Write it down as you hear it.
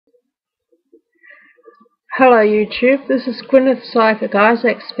Hello YouTube, this is Gwyneth Psychic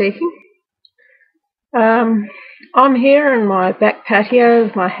Isaac speaking. I'm here in my back patio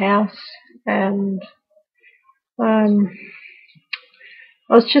of my house and I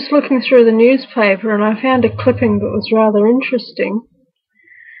was just looking through the newspaper and I found a clipping that was rather interesting.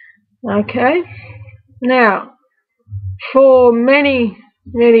 Okay, now for many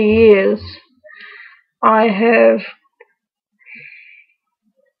years I have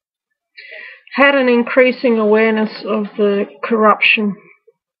had an increasing awareness of the corruption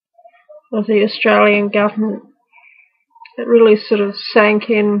of the Australian government. It really sort of sank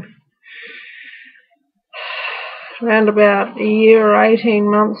in around about a year or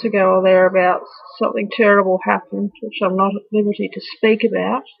 18 months ago or thereabouts. Something terrible happened, which I'm not at liberty to speak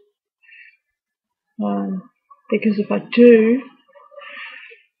about, because if I do,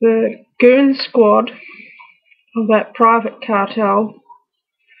 the goon squad of that private cartel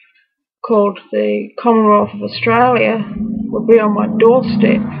called the Commonwealth of Australia will be on my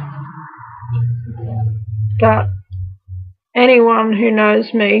doorstep. But anyone who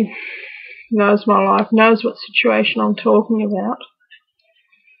knows me, knows my life, knows what situation I'm talking about.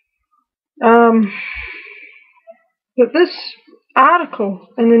 But this article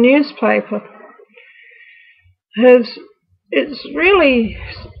in the newspaper it's really...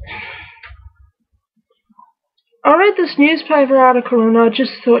 I read this newspaper article and I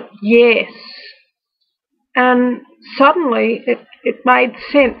just thought, yes. And suddenly it made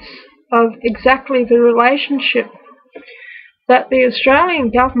sense of exactly the relationship that the Australian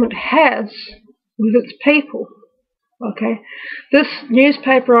government has with its people. Okay, this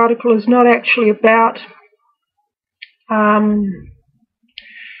newspaper article is not actually about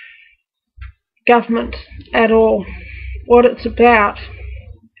government at all. What it's about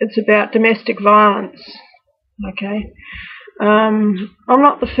domestic violence. Okay, I'm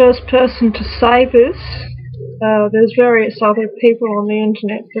not the first person to say this. There's various other people on the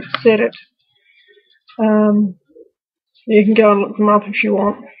internet that said it. You can go and look them up if you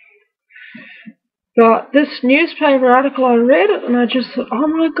want. But this newspaper article, I read it and I just thought, oh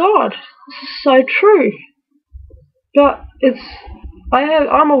my God, this is so true. But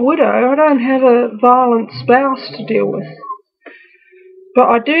I'm a widow. I don't have a violent spouse to deal with. But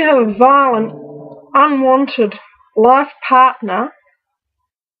I do have a violent, unwanted life partner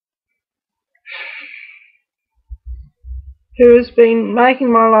who has been making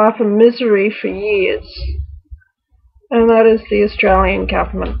my life a misery for years, and that is the Australian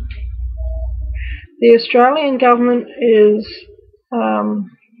government. The Australian government is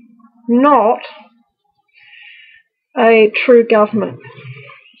not a true government.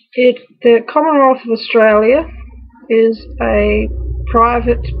 The Commonwealth of Australia is a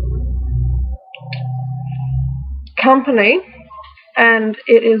private company and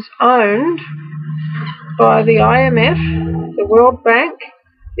it is owned by the IMF, the World Bank,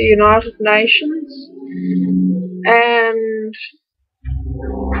 the United Nations and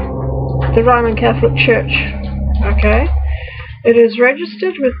the Roman Catholic Church. Okay, it is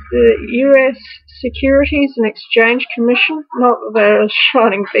registered with the US Securities and Exchange Commission. Not that they're a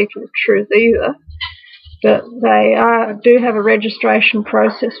shining beacon of truth either, but they do have a registration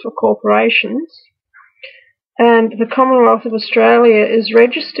process for corporations. And the Commonwealth of Australia is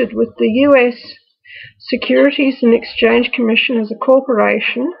registered with the US Securities and Exchange Commission as a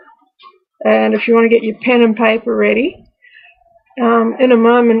corporation. And if you want to get your pen and paper ready, in a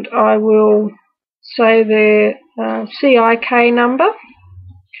moment I will say their CIK number.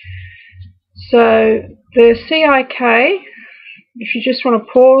 So their CIK, if you just want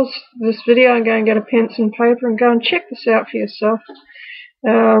to pause this video and go and get a pen and paper and go and check this out for yourself.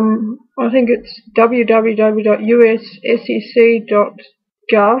 I think it's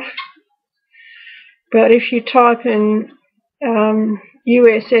www.ussec.gov, but if you type in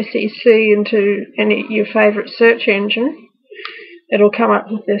USSEC into your favourite search engine, it'll come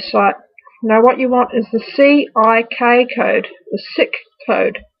up with their site. Now what you want is the CIK code, the SIC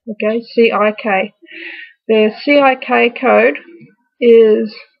code, okay, CIK. Their CIK code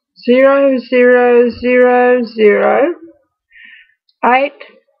is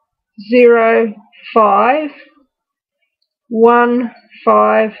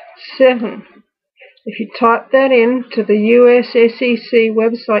If you type that in to the USSEC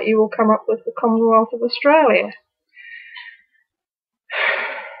website, you will come up with the Commonwealth of Australia.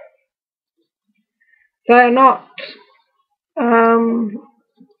 They are not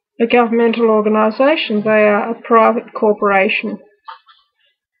a governmental organisation. They are a private corporation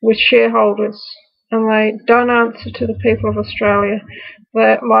with shareholders, and they don't answer to the people of Australia.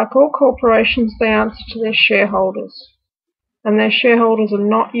 Like all corporations, they answer to their shareholders, and their shareholders are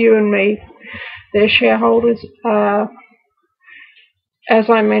not you and me. Their shareholders are, as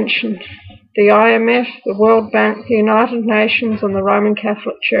I mentioned, the IMF, the World Bank, the United Nations, and the Roman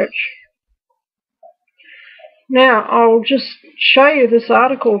Catholic Church. Now, I'll just show you this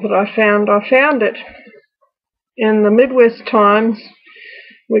article that I found. I found it in the Midwest Times,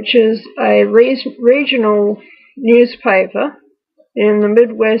 which is a regional newspaper in the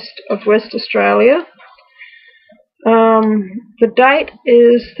Midwest of West Australia. The date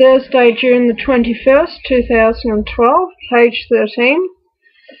is Thursday, June the 21st, 2012, page 13.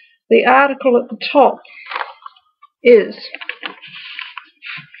 The article at the top is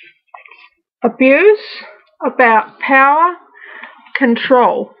Abuse about Power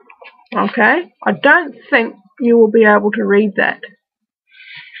Control. Okay, I don't think you will be able to read that,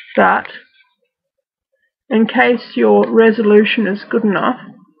 but in case your resolution is good enough,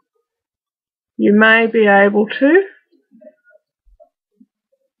 you may be able to.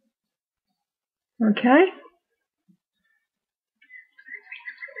 Okay.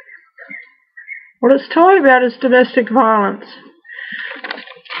 What it's talking about is domestic violence,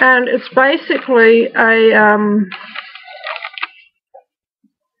 and it's basically a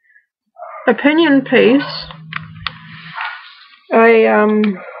opinion piece,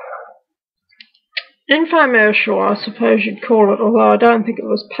 infomercial, I suppose you'd call it, although I don't think it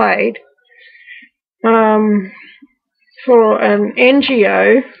was paid, for an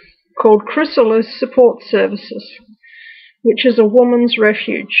NGO called Chrysalis Support Services, which is a woman's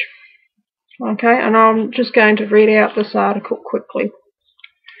refuge. Okay, and I'm just going to read out this article quickly.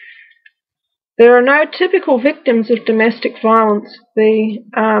 There are no typical victims of domestic violence. I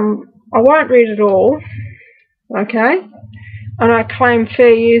won't read it all, okay, and I claim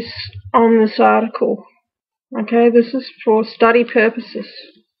fair use on this article. Okay, this is for study purposes.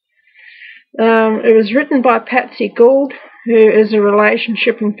 It was written by Patsy Gould, who is a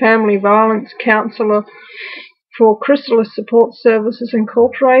relationship and family violence counsellor for Chrysalis Support Services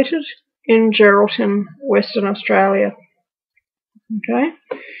Incorporated in Geraldton, Western Australia. Okay.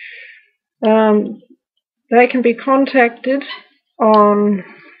 They can be contacted on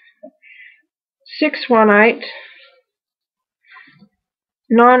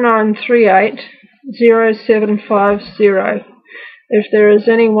 618-9938-0750 if there is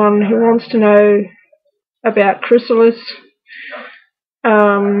anyone who wants to know about Chrysalis,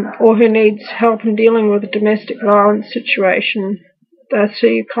 or who needs help in dealing with a domestic violence situation. That's who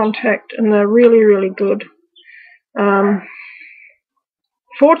you contact, and they're really, really good.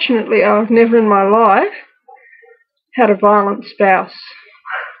 Fortunately, I've never in my life had a violent spouse.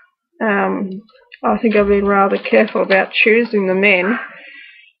 I think I've been rather careful about choosing the men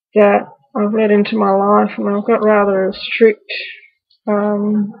that I've let into my life, and I've got rather a strict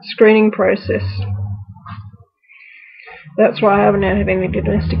screening process. That's why I haven't had any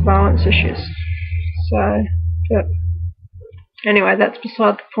domestic violence issues. So, but anyway, that's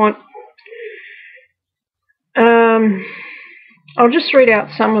beside the point. I'll just read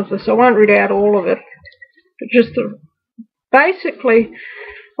out some of this. I won't read out all of it, but just basically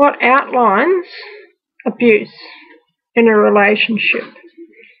what outlines abuse in a relationship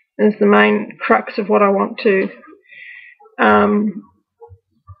is the main crux of what I want to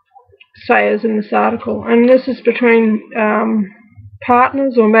say is in this article. And this is between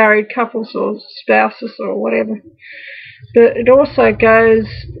partners or married couples or spouses or whatever. But it also goes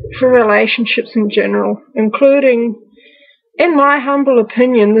for relationships in general, including, in my humble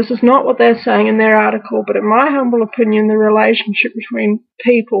opinion, this is not what they're saying in their article, but in my humble opinion, the relationship between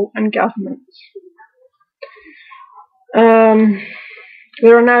people and governments.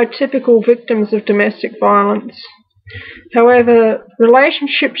 There are no typical victims of domestic violence. However,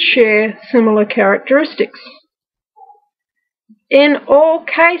 relationships share similar characteristics. In all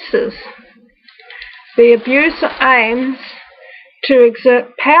cases, the abuser aims to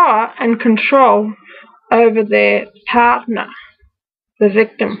exert power and control over their partner, the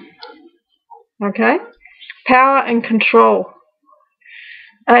victim. Okay? Power and control.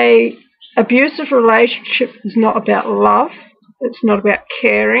 An abusive relationship is not about love. It's not about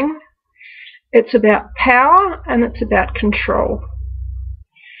caring. It's about power and it's about control.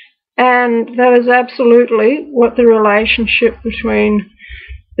 And that is absolutely what the relationship between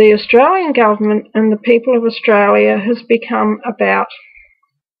the Australian government and the people of Australia has become about.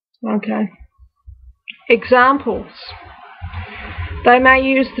 Okay. Examples. They may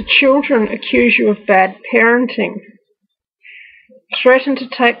use the children, accuse you of bad parenting, threaten to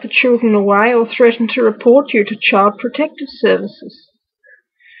take the children away, or threaten to report you to Child Protective Services.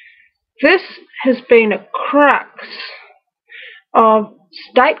 This has been a crux of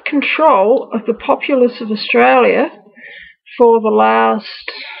state control of the populace of Australia for the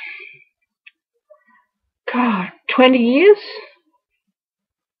last God, 20 years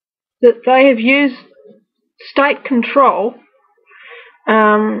that they have used state control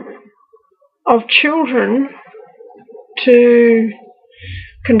of children to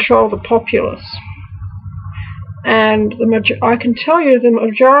control the populace. And I can tell you the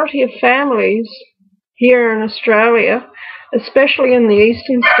majority of families here in Australia, especially in the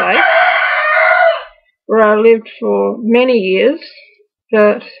eastern states, where I lived for many years,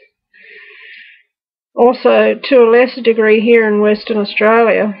 but also to a lesser degree here in Western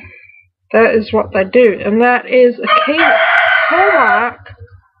Australia, that is what they do. And that is a key hallmark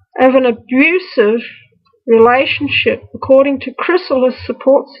of an abusive relationship, according to Chrysalis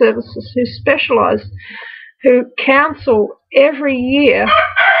Support Services, who counsel every year,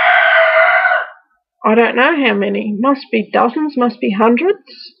 I don't know how many, must be dozens, must be hundreds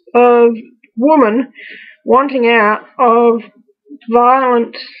of women wanting out of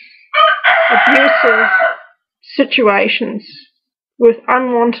violent, abusive situations with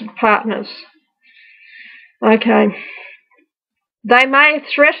unwanted partners. Okay. They may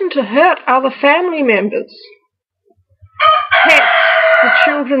threaten to hurt other family members, pets, the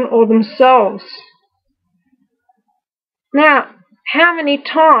children, or themselves. Now, how many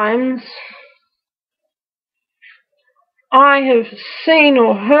times I have seen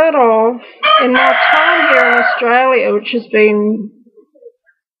or heard of in my time here in Australia, which has been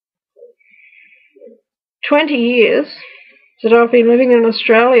 20 years that I've been living in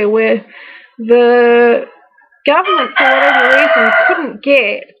Australia, where the government, for whatever reason, couldn't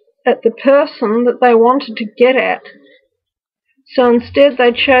get at the person that they wanted to get at. So instead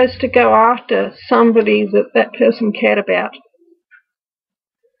they chose to go after somebody that person cared about.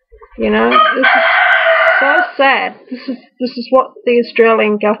 You know, this is so sad. This is what the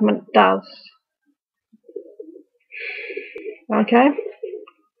Australian government does. Okay?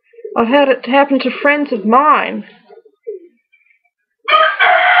 I've had it happen to friends of mine.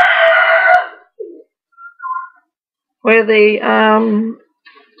 Where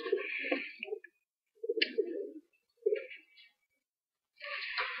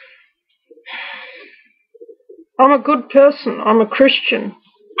I'm a good person. I'm a Christian.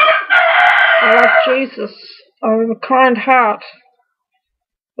 I love Jesus. I have a kind heart.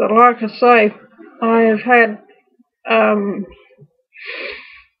 But like I say, I have had,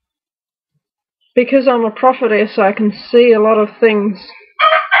 because I'm a prophetess, I can see a lot of things.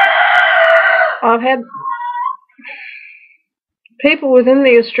 I've had people within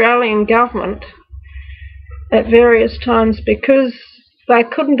the Australian government at various times, because they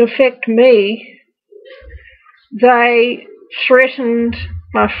couldn't affect me, they threatened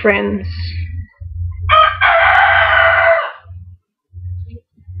my friends.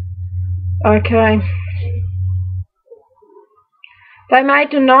 Okay. They may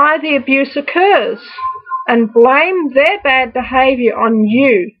deny the abuse occurs and blame their bad behaviour on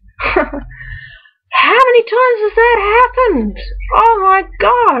you. How many times has that happened? Oh my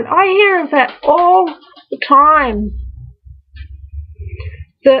God, I hear of that all the time.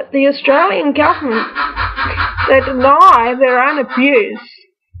 That the Australian government, they deny their own abuse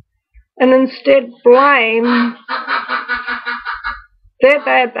and instead blame their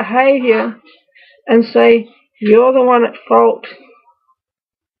bad behaviour and say, you're the one at fault.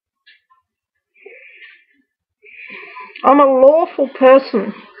 I'm a lawful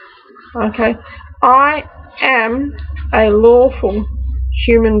person, okay? I am a lawful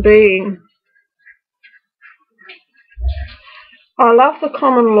human being. I love the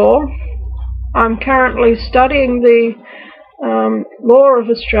common law. I'm currently studying the law of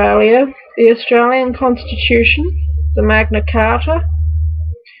Australia, the Australian Constitution, the Magna Carta.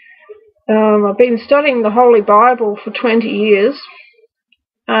 I've been studying the Holy Bible for 20 years,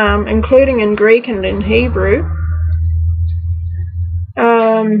 including in Greek and in Hebrew.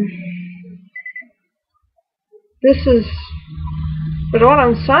 But what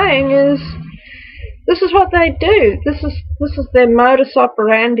I'm saying is, this is what they do. This is their modus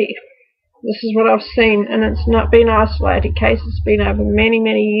operandi. This is what I've seen, and it's not been isolated cases. It's been over many,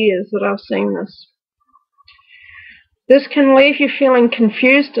 many years that I've seen this. This can leave you feeling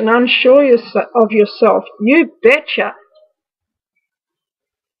confused and unsure of yourself. You betcha.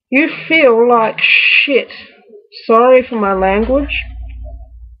 You feel like shit. Sorry for my language.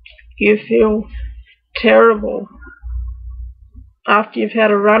 You feel terrible after you've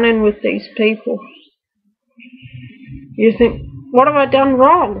had a run-in with these people. You think, what have I done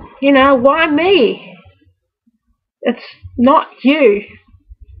wrong? You know, why me? It's not you.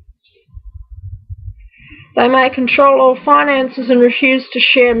 They may control all finances and refuse to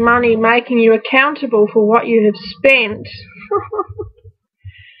share money, making you accountable for what you have spent.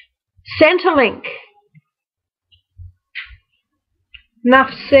 Centrelink.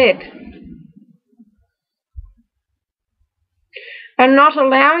 Enough said. And not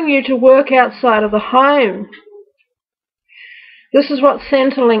allowing you to work outside of the home. This is what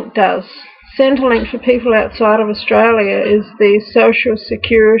Centrelink does. Centrelink, for people outside of Australia, is the social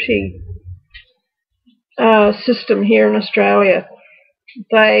security system here in Australia.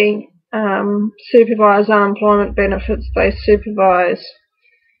 They supervise unemployment benefits, they supervise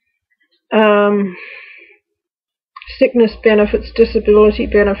sickness benefits, disability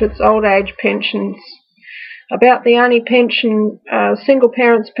benefits, old age pensions. About the only pension, single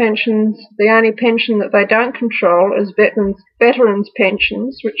parents' pensions, the only pension that they don't control is veterans'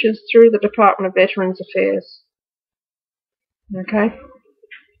 pensions, which is through the Department of Veterans Affairs. Okay?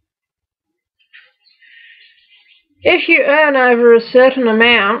 If you earn over a certain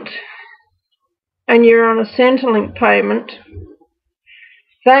amount and you're on a Centrelink payment,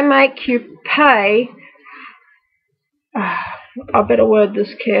 they make you pay, I better word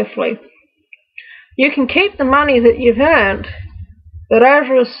this carefully. You can keep the money that you've earned, but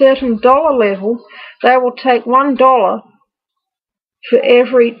over a certain dollar level, they will take $1 for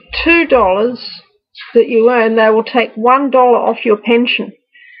every $2 that you earn. They will take $1 off your pension.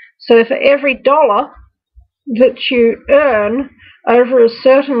 So for every dollar that you earn over a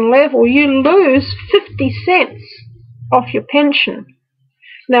certain level, you lose 50 cents off your pension.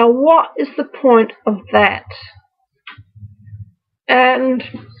 Now, what is the point of that? And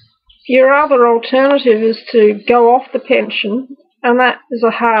your other alternative is to go off the pension, and that is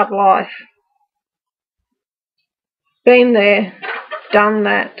a hard life. Been there, done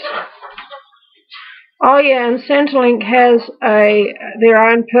that. Oh yeah, and Centrelink has their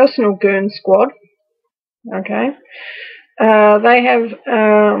own personal goon squad. Okay,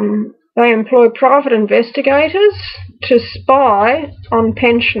 they employ private investigators to spy on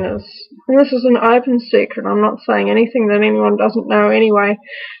pensioners. And this is an open secret. I'm not saying anything that anyone doesn't know anyway,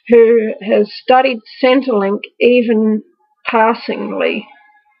 who has studied Centrelink even passingly.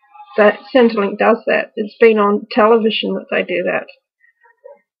 That Centrelink does that. It's been on television that they do that.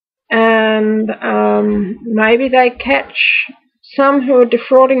 And maybe they catch some who are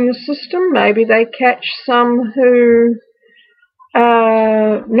defrauding the system. Maybe they catch some who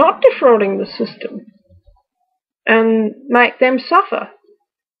are not defrauding the system and make them suffer.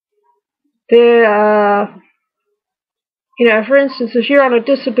 There are, you know, for instance, if you're on a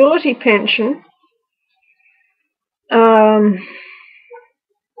disability pension,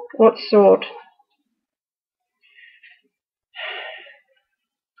 what sort?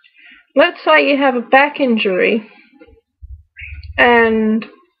 Let's say you have a back injury, and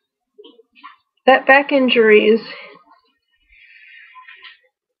that back injury is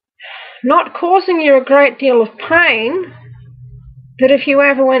not causing you a great deal of pain, but if you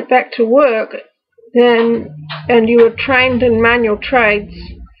ever went back to work, then, and you were trained in manual trades,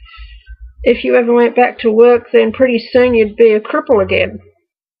 if you ever went back to work, then pretty soon you'd be a cripple again.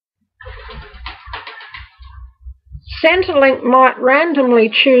 Centrelink might randomly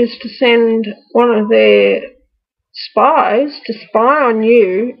choose to send one of their spies to spy on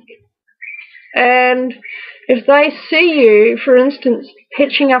you, and if they see you, for instance,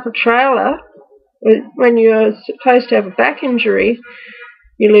 hitching up a trailer when you're supposed to have a back injury,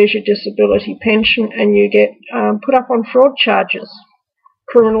 you lose your disability pension and you get put up on fraud charges,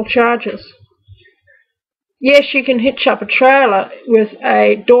 criminal charges. Yes, you can hitch up a trailer with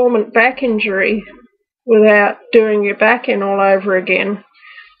a dormant back injury without doing your back in all over again,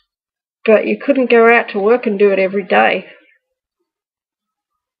 but you couldn't go out to work and do it every day.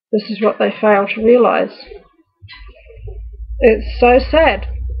 This is what they fail to realise. It's so sad,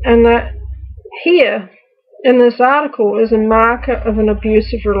 and that here in this article is a marker of an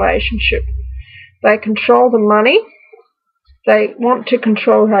abusive relationship. They control the money, they want to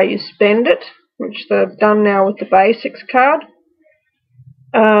control how you spend it, which they've done now with the basics card,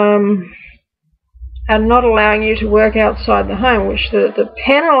 and not allowing you to work outside the home, which the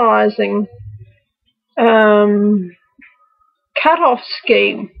penalising cut-off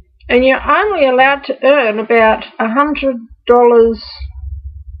scheme, and you're only allowed to earn about $100,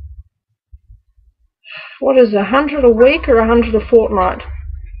 what is it, 100 a week or 100 a fortnight,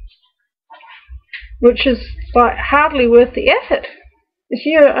 which is like hardly worth the effort. If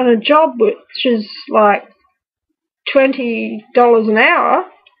you're on a job which is like $20 an hour,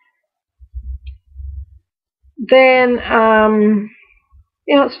 then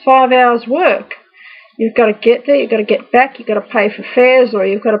you know, it's 5 hours work. You've got to get there, you've got to get back, you've got to pay for fares, or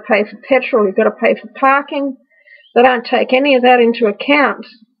you've got to pay for petrol, you've got to pay for parking. They don't take any of that into account.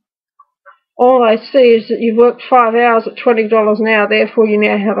 All they see is that you've worked 5 hours at $20 an hour, therefore you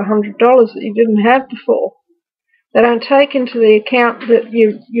now have $100 that you didn't have before. They don't take into the account that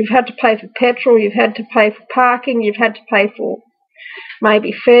you've had to pay for petrol, you've had to pay for parking, you've had to pay for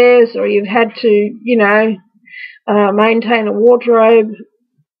maybe fares, or you've had to, maintain a wardrobe,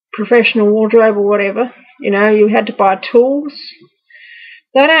 professional wardrobe or whatever. You had to buy tools.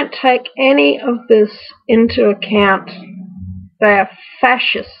 They don't take any of this into account. They are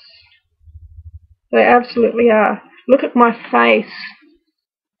fascists. They absolutely are. Look at my face.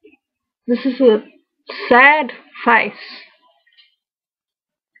 This is a sad face.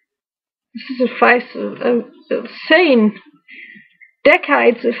 This is a face of seen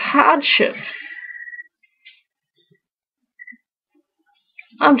decades of hardship.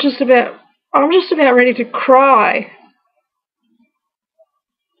 I'm just about ready to cry.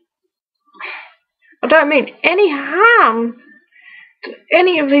 I don't mean any harm to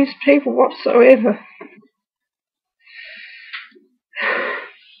any of these people whatsoever.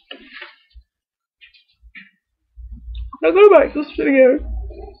 I'm going to make this video.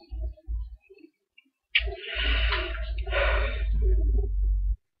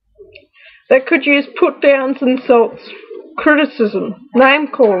 They could use put-downs, insults, criticism,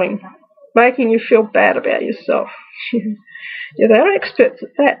 name-calling, making you feel bad about yourself. Yeah, they're experts at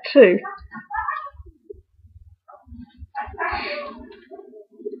that too.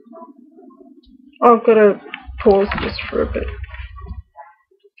 I've got to pause this for a bit.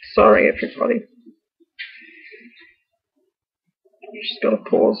 Sorry, everybody. Just got to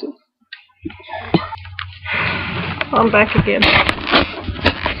pause it. I'm back again.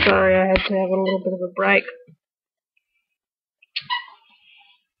 Sorry, I had to have a little bit of a break.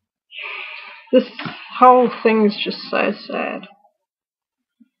 This whole thing's just so sad.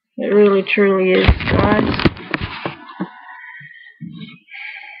 It really, truly is, guys.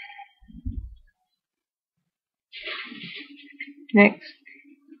 Next.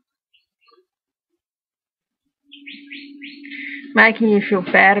 Making you feel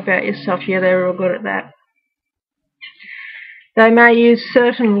bad about yourself. Yeah, they're real good at that. They may use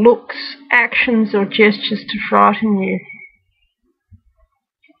certain looks, actions, or gestures to frighten you.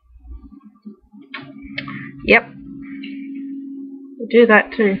 Yep. They do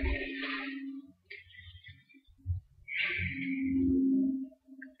that too.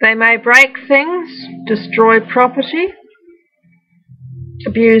 They may break things, destroy property,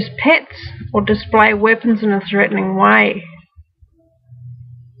 abuse pets, or display weapons in a threatening way.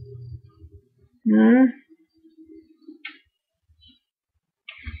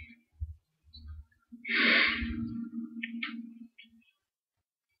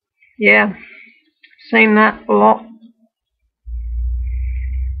 Yeah, seen that a lot.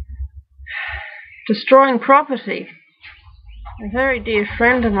 Destroying property. A very dear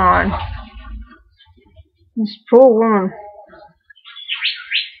friend of mine, this poor woman,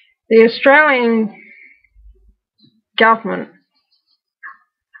 the Australian government,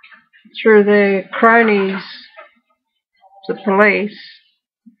 through their cronies, the police,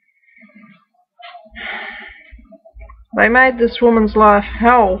 they made this woman's life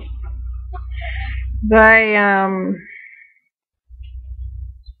hell. They,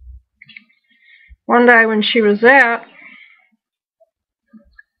 one day when she was out,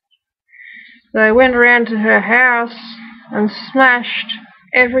 they went around to her house and smashed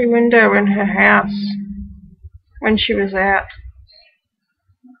every window in her house when she was out.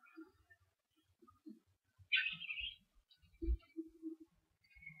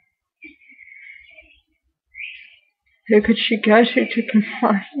 Who could she go to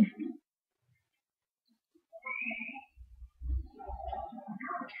complain?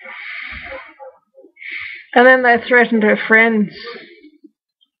 And then they threatened her friends,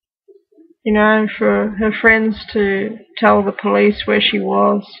 for her friends to tell the police where she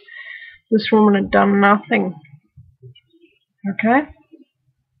was. This woman had done nothing. Okay?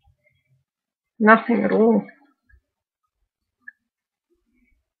 Nothing at all.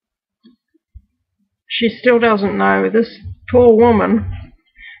 She still doesn't know, this poor woman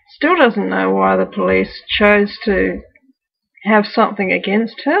still doesn't know why the police chose to have something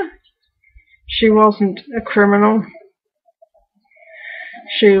against her. She wasn't a criminal.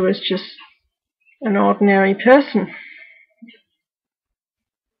 She was just an ordinary person.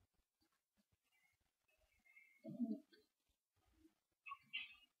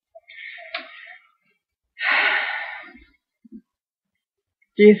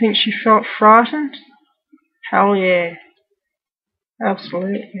 Do you think she felt frightened? Hell yeah.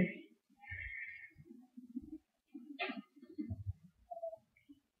 Absolutely.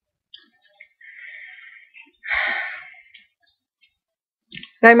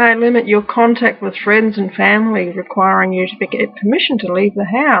 They may limit your contact with friends and family, requiring you to get permission to leave the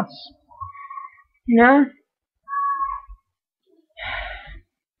house.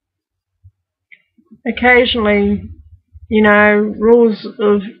 occasionally, you know, rules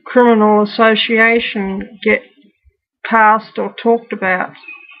of criminal association get passed or talked about,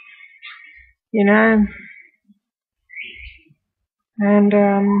 you know, and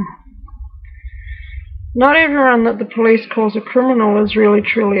not everyone that the police calls a criminal is really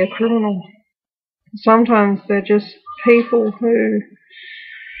truly a criminal. Sometimes they're just people who,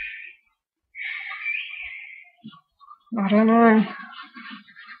 I don't know,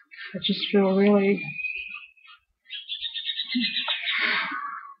 I just feel really,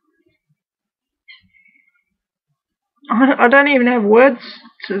 I don't even have words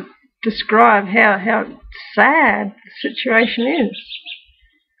to describe how sad the situation is.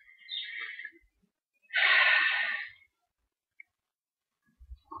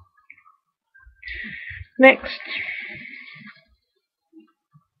 Next,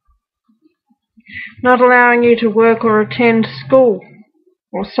 not allowing you to work or attend school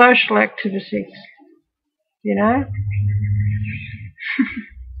or social activities, you know.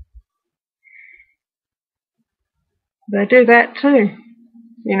 They do that too,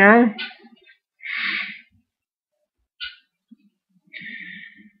 you know.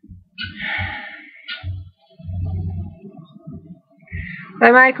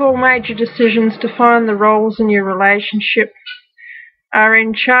 They make all major decisions, define the roles in your relationship, are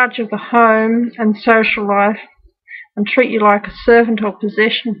in charge of the home and social life, and treat you like a servant or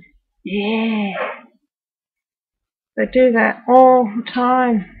possession. Yeah. They do that all the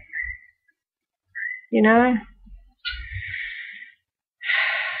time, you know.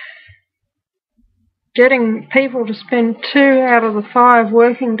 Getting people to spend 2 out of the 5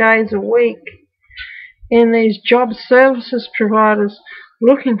 working days a week in these job services providers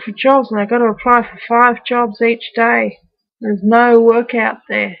looking for jobs, and they've got to apply for 5 jobs each day. There's no work out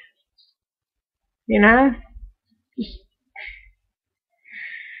there, you know.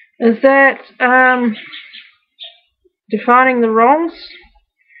 Is that defining the roles?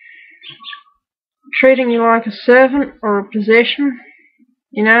 Treating you like a servant or a possession?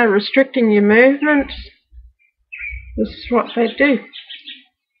 You know, restricting your movement? This is what they do.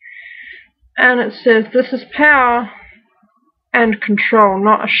 And it says this is power and control,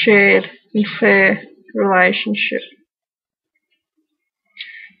 not a shared and fair relationship.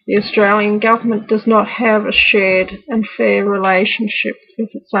 The Australian government does not have a shared and fair relationship with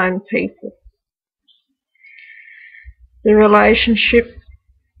its own people. The relationship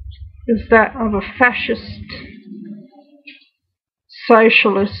is that of a fascist,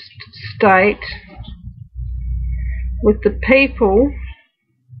 socialist state, with the people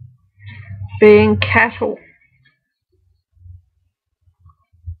being cattle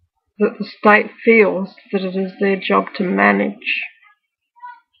that the state feels that it is their job to manage.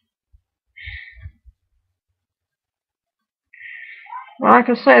 Like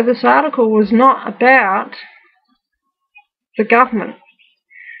I say, this article was not about the government.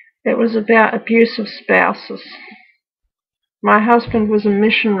 It was about abusive spouses. My husband was a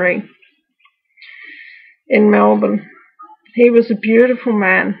missionary in Melbourne. He was a beautiful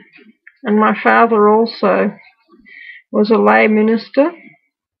man, and my father also was a lay minister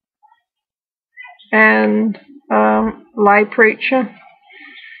and lay preacher,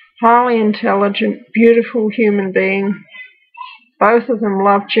 highly intelligent, beautiful human being. Both of them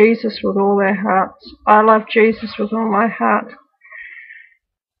loved Jesus with all their hearts. I love Jesus with all my heart.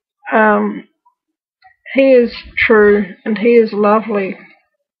 He is true and he is lovely.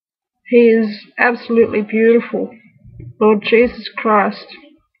 He is absolutely beautiful. Lord Jesus Christ,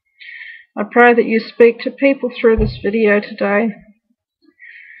 I pray that you speak to people through this video today.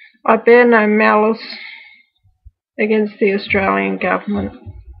 I bear no malice against the Australian government.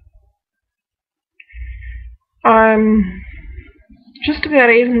 I'm just about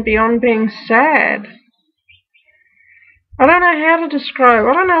even beyond being sad. I don't know how to describe,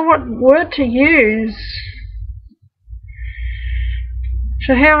 I don't know what word to use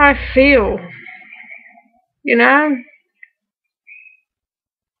for how I feel, you know.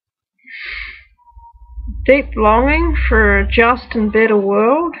 Deep longing for a just and better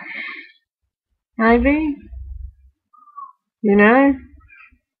world, maybe, you know.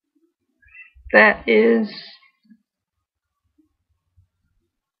 That is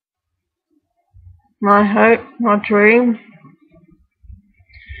my hope, my dream.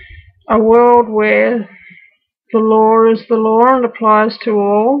 A world where the law is the law and applies to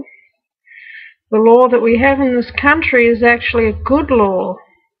all. The law that we have in this country is actually a good law.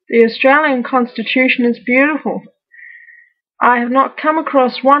 The Australian Constitution is beautiful. I have not come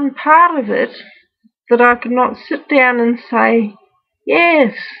across one part of it that I could not sit down and say,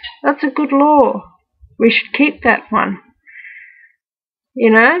 yes, that's a good law. We should keep that one.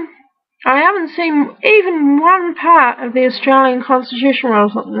 You know? I haven't seen even one part of the Australian Constitution where I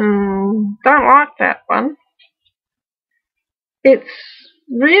was like, don't like that one. It's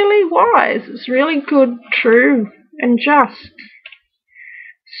really wise. It's really good, true, and just.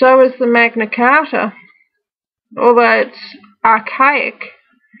 So is the Magna Carta. Although it's archaic,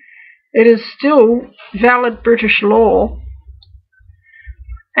 it is still valid British law,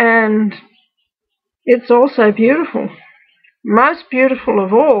 and it's also beautiful. Most beautiful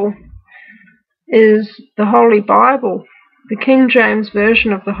of all is the Holy Bible, the King James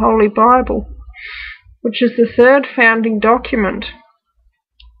Version of the Holy Bible, which is the third founding document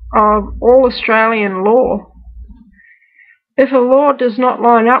of all Australian law. If a law does not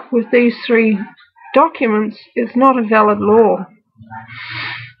line up with these three documents, it's not a valid law.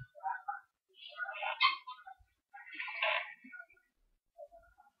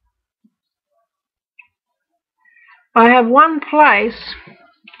 I have one place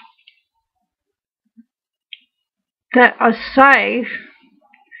that I save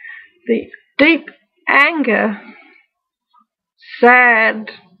the deep anger,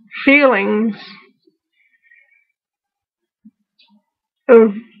 sad feelings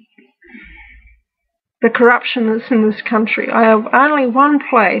of the corruption that's in this country. I have only one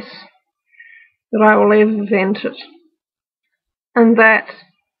place that I will ever vent it, and that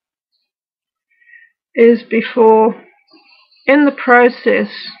is before, in the process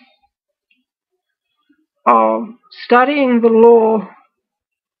of studying the law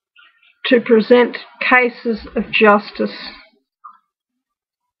to present cases of justice,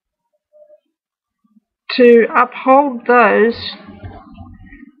 to uphold those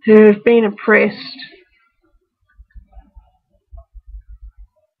who have been oppressed.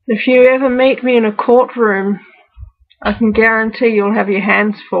 If you ever meet me in a courtroom, I can guarantee you'll have your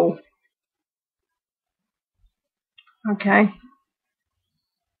hands full. Okay?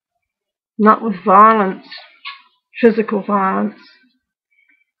 Not with violence, physical violence.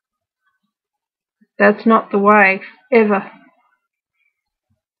 That's not the way, ever.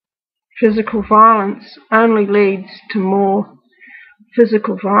 Physical violence only leads to more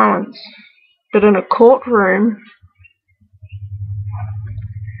physical violence. But in a courtroom,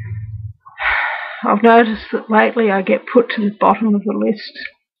 I've noticed that lately I get put to the bottom of the list.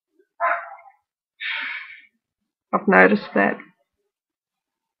 I've noticed that.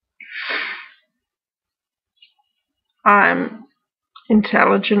 I'm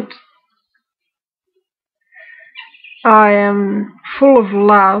intelligent. I am full of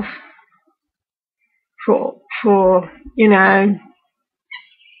love for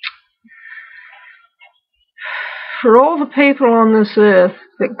for all the people on this earth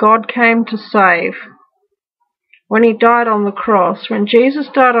that God came to save when He died on the cross, when Jesus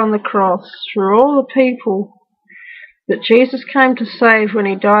died on the cross, for all the people that Jesus came to save when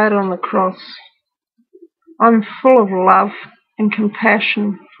He died on the cross. I'm full of love and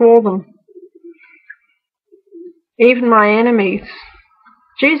compassion for them. Even my enemies.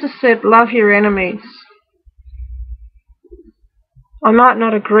 Jesus said, love your enemies. I might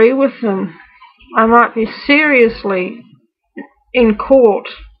not agree with them. I might be seriously in court,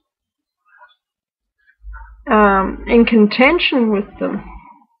 in contention with them.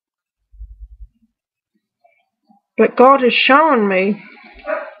 But God has shown me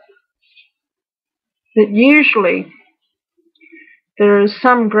that usually there is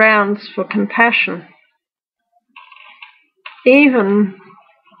some grounds for compassion, even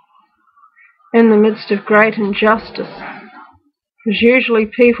in the midst of great injustice, because usually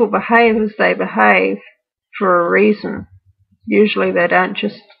people behave as they behave for a reason. Usually they don't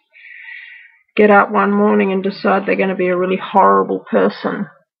just get up one morning and decide they're going to be a really horrible person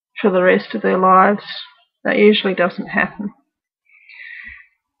for the rest of their lives. That usually doesn't happen.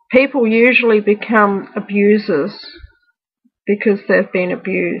 People usually become abusers because they've been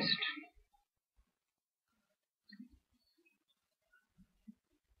abused.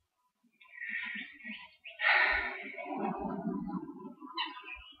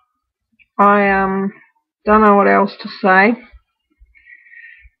 I don't know what else to say.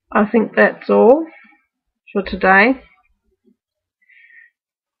 I think that's all for today.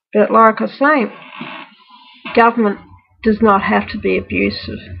 But like I say, government does not have to be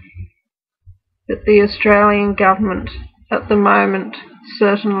abusive. But the Australian government at the moment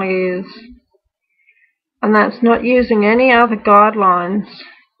certainly is. And that's not using any other guidelines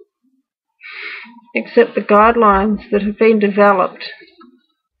except the guidelines that have been developed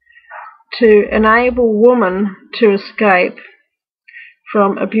to enable women to escape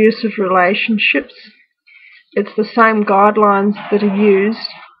from abusive relationships. It's the same guidelines that are used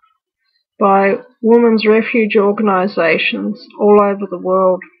by women's refuge organisations all over the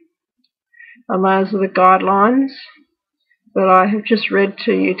world. And those are the guidelines that I have just read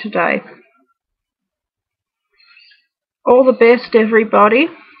to you today. All the best, everybody.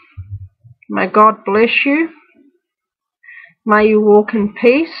 May God bless you. May you walk in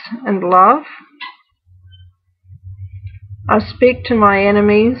peace and love. I speak to my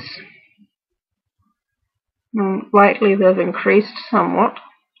enemies. Lately they've increased somewhat.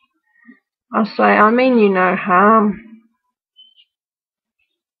 I say, I mean you no harm.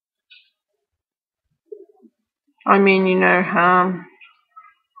 I mean you no harm.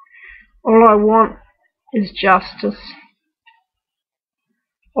 All I want is justice.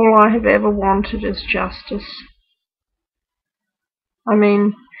 All I have ever wanted is justice. I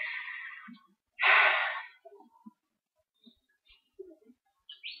mean,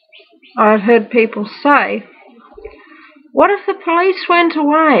 I've heard people say, what if the police went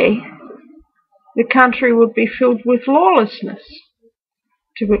away? The country would be filled with lawlessness.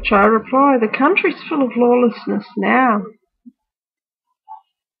 To which I reply, the country's full of lawlessness now.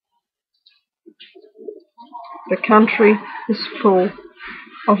 The country is full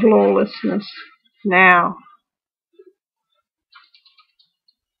of lawlessness now.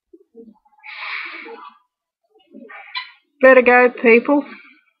 Better go, people.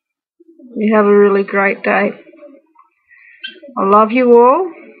 You have a really great day. I love you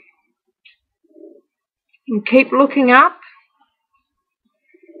all. And keep looking up.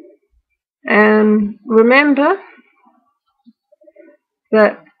 And remember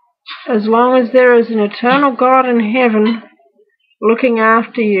that as long as there is an eternal God in heaven looking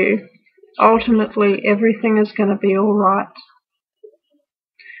after you, ultimately everything is going to be all right.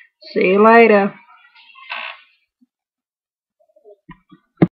 See you later.